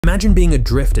Imagine being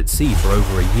adrift at sea for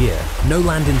over a year, no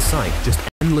land in sight, just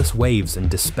endless waves and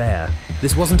despair.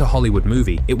 This wasn't a Hollywood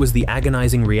movie, it was the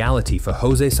agonizing reality for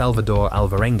Jose Salvador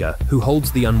Alvarenga, who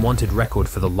holds the unwanted record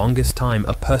for the longest time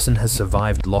a person has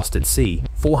survived lost at sea,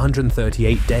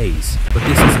 438 days. But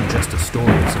this isn't just a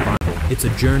story of survival, it's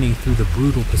a journey through the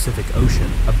brutal Pacific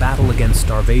Ocean, a battle against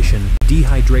starvation,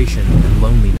 dehydration, and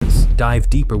loneliness. Dive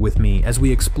deeper with me as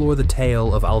we explore the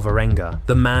tale of Alvarenga,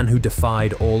 the man who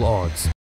defied all odds.